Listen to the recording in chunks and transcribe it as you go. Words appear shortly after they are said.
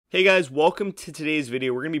Hey guys, welcome to today's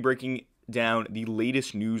video. We're going to be breaking down the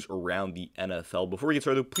latest news around the NFL. Before we get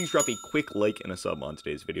started, please drop a quick like and a sub on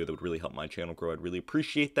today's video. That would really help my channel grow. I'd really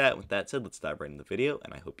appreciate that. With that said, let's dive right into the video,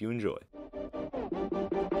 and I hope you enjoy.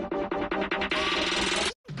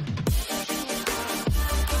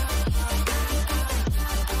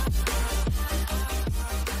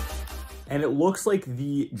 And it looks like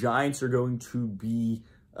the Giants are going to be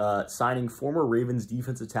signing former Ravens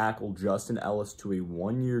defensive tackle Justin Ellis to a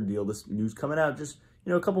one-year deal. This news coming out just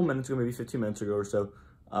a couple minutes ago, maybe 15 minutes ago or so,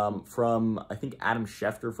 from I think Adam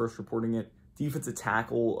Schefter first reporting it. Defensive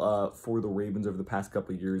tackle for the Ravens over the past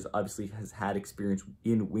couple of years, obviously has had experience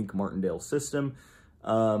in Wink Martindale's system,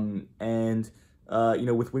 with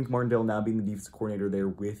Wink Martindale now being the defensive coordinator there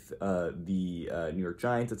with the New York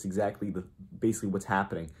Giants, that's exactly basically what's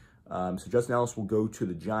happening. So Justin Ellis will go to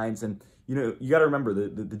the Giants, and you got to remember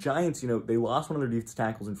the Giants. They lost one of their defensive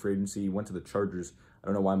tackles in free agency. He went to the Chargers. I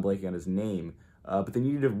don't know why I'm blanking on his name, but they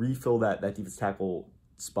needed to refill that defensive tackle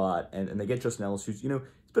spot, and they get Justin Ellis, who's he's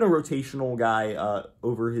been a rotational guy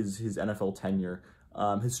over his NFL tenure.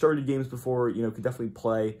 Has started games before, could definitely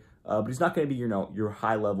play. But he's not going to be, your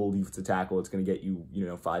high-level defensive tackle. It's going to get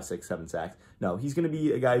you, 5, 6, 7 sacks. No, he's going to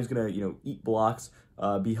be a guy who's going to, eat blocks,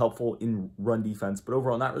 be helpful in run defense, but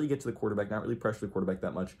overall not really get to the quarterback, not really pressure the quarterback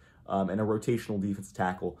that much, and a rotational defensive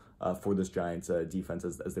tackle for this Giants defense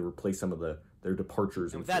as they replace some of their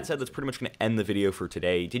departures. And with that said, that's pretty much going to end the video for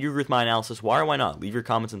today. Did you agree with my analysis? Why or why not? Leave your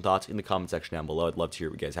comments and thoughts in the comment section down below. I'd love to hear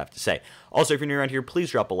what you guys have to say. Also, if you're new around here,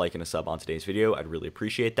 please drop a like and a sub on today's video. I'd really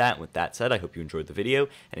appreciate that. And with that said, I hope you enjoyed the video,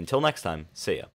 and until next time, see ya.